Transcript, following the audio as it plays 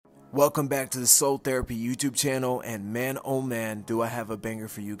Welcome back to the Soul Therapy YouTube channel, and man oh man do I have a banger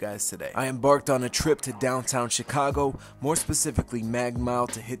for you guys today. I embarked on a trip to downtown Chicago, more specifically Mag Mile,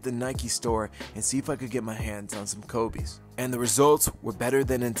 to hit the Nike store and see if I could get my hands on some Kobe's. And the results were better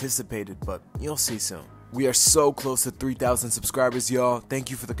than anticipated, but you'll see soon. We are so close to 3,000 subscribers, y'all. Thank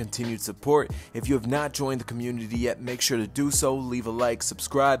you for the continued support. If you have not joined the community yet, make sure to do so, leave a like,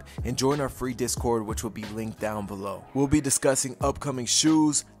 subscribe, and join our free Discord, which will be linked down below. We'll be discussing upcoming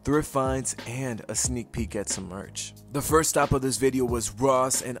shoes, thrift finds, and a sneak peek at some merch. The first stop of this video was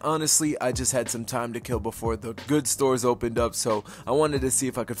Ross, and honestly, I just had some time to kill before the good stores opened up, so I wanted to see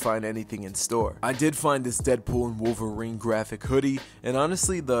if I could find anything in store. I did find this Deadpool and Wolverine graphic hoodie, and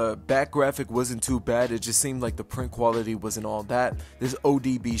honestly, the back graphic wasn't too bad. It just seemed like the print quality wasn't all that. This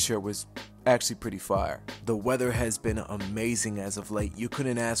ODB shirt was actually pretty fire. The weather has been amazing as of late. You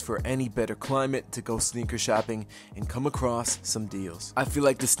couldn't ask for any better climate to go sneaker shopping and come across some deals. I feel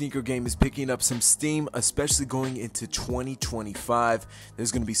like the sneaker game is picking up some steam, especially going into 2025.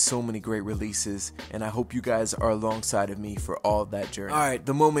 There's going to be so many great releases, and I hope you guys are alongside of me for all that journey. Alright,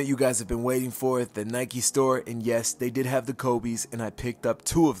 the moment you guys have been waiting for, the Nike store, and yes, they did have the Kobe's, and I picked up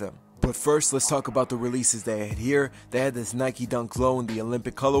 2 of them. But first, let's talk about the releases they had here. They had this Nike Dunk Low in the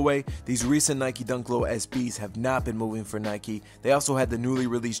Olympic colorway. These recent Nike Dunk Low SBs have not been moving for Nike. They also had the newly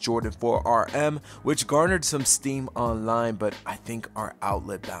released Jordan 4 RM, which garnered some steam online, but I think are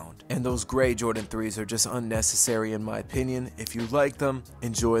outlet bound. And those gray Jordan 3s are just unnecessary in my opinion. If you like them,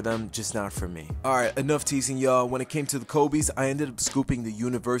 enjoy them, just not for me. Alright, enough teasing y'all. When it came to the Kobe's, I ended up scooping the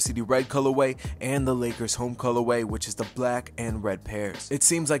University Red colorway and the Lakers Home colorway, which is the black and red pairs. It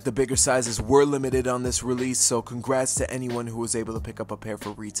seems like the bigger sizes were limited on this release, so congrats to anyone who was able to pick up a pair for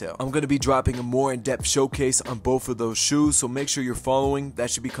retail. I'm going to be dropping a more in-depth showcase on both of those shoes, so make sure you're following. That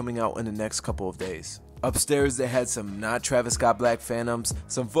should be coming out in the next couple of days. Upstairs, they had some not Travis Scott Black Phantoms,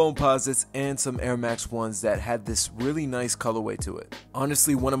 some foam posits, and some Air Max 1s that had this really nice colorway to it.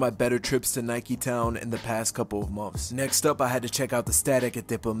 Honestly, one of my better trips to Nike Town in the past couple of months. Next up, I had to check out the Static at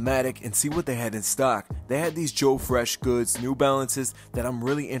Diplomatic and see what they had in stock. They had these Joe Fresh goods, New Balances, that I'm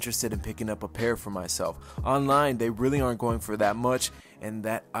really interested in picking up a pair for myself. Online, they really aren't going for that much, and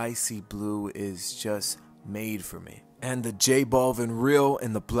that icy blue is just made for me. And the J Balvin Real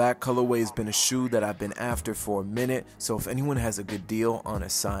in the black colorway has been a shoe that I've been after for a minute, so if anyone has a good deal on a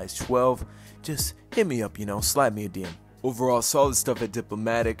size 12, just hit me up, slide me a DM. Overall, solid stuff at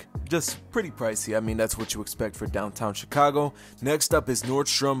Diplomatic, just pretty pricey. I mean, that's what you expect for downtown Chicago. Next up is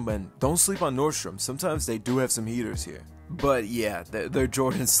Nordstrom, and don't sleep on Nordstrom. Sometimes they do have some heaters here. But yeah, their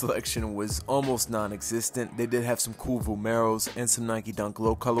Jordan selection was almost non-existent. They did have some cool Vomeros and some Nike Dunk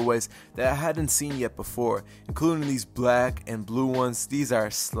Low colorways that I hadn't seen yet before, including these black and blue ones. These are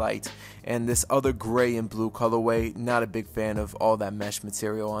slight, and this other gray and blue colorway. Not a big fan of all that mesh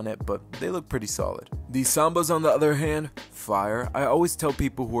material on it, but they look pretty solid. These Sambas, on the other hand, fire. I always tell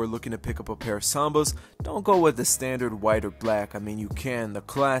people who are looking to pick up a pair of Sambas, don't go with the standard white or black. I mean, you can, the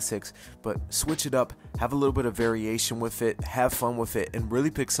classics, but switch it up, have a little bit of variation with it, have fun with it, and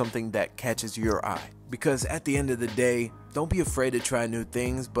really pick something that catches your eye. Because at the end of the day, don't be afraid to try new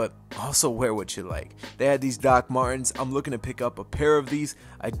things, but also wear what you like. They had these Doc Martens. I'm looking to pick up a pair of these.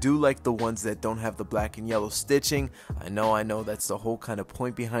 I do like the ones that don't have the black and yellow stitching. I know that's the whole kind of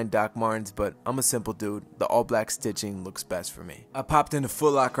point behind Doc Martens, but I'm a simple dude. The all black stitching looks best for me. I popped into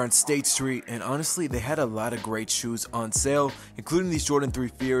Foot Locker on State Street, and honestly, they had a lot of great shoes on sale, including these Jordan 3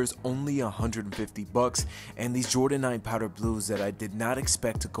 Fears, only $150, and these Jordan 9 Powder Blues that I did not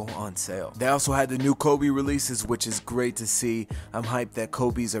expect to go on sale. They also had the new Kobe releases, which is great to see. I'm hyped that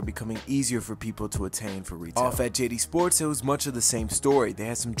Kobe's are becoming easier for people to attain for retail. Off at JD Sports, it was much of the same story. They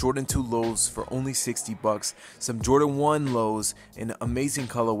had some Jordan 2 lows for only $60, some Jordan 1 lows in amazing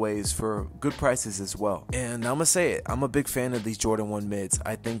colorways for good prices as well. And I'm gonna say it, I'm a big fan of these Jordan 1 mids.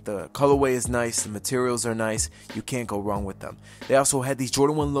 I think the colorway is nice, the materials are nice, you can't go wrong with them. They also had these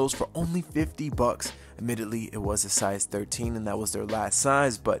Jordan 1 lows for only $50. Admittedly, it was a size 13 and that was their last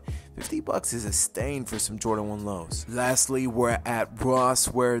size, but $50 is a stain for some Jordan 1 lows. Lastly, we're at Ross,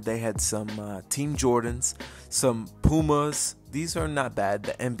 where they had some Team Jordans, some Pumas. These are not bad,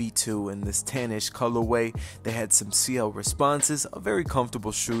 the MB2 in this tannish colorway. They had some CL Responses, a very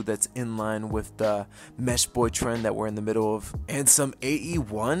comfortable shoe that's in line with the Mesh Boy trend that we're in the middle of. And some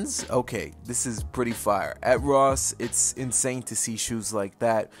AE1s? Okay, this is pretty fire. At Ross, it's insane to see shoes like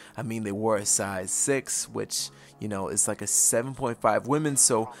that. I mean, they wore a size 6, which, You know, it's like a 7.5 women,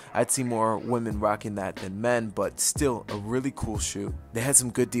 so I'd see more women rocking that than men, but still a really cool shoe. They had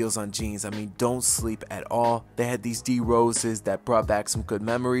some good deals on jeans. I mean, don't sleep at all. They had these D Roses that brought back some good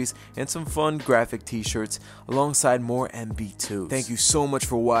memories and some fun graphic t-shirts alongside more MB2s. Thank you so much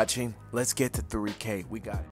for watching. Let's get to 3K. We got it.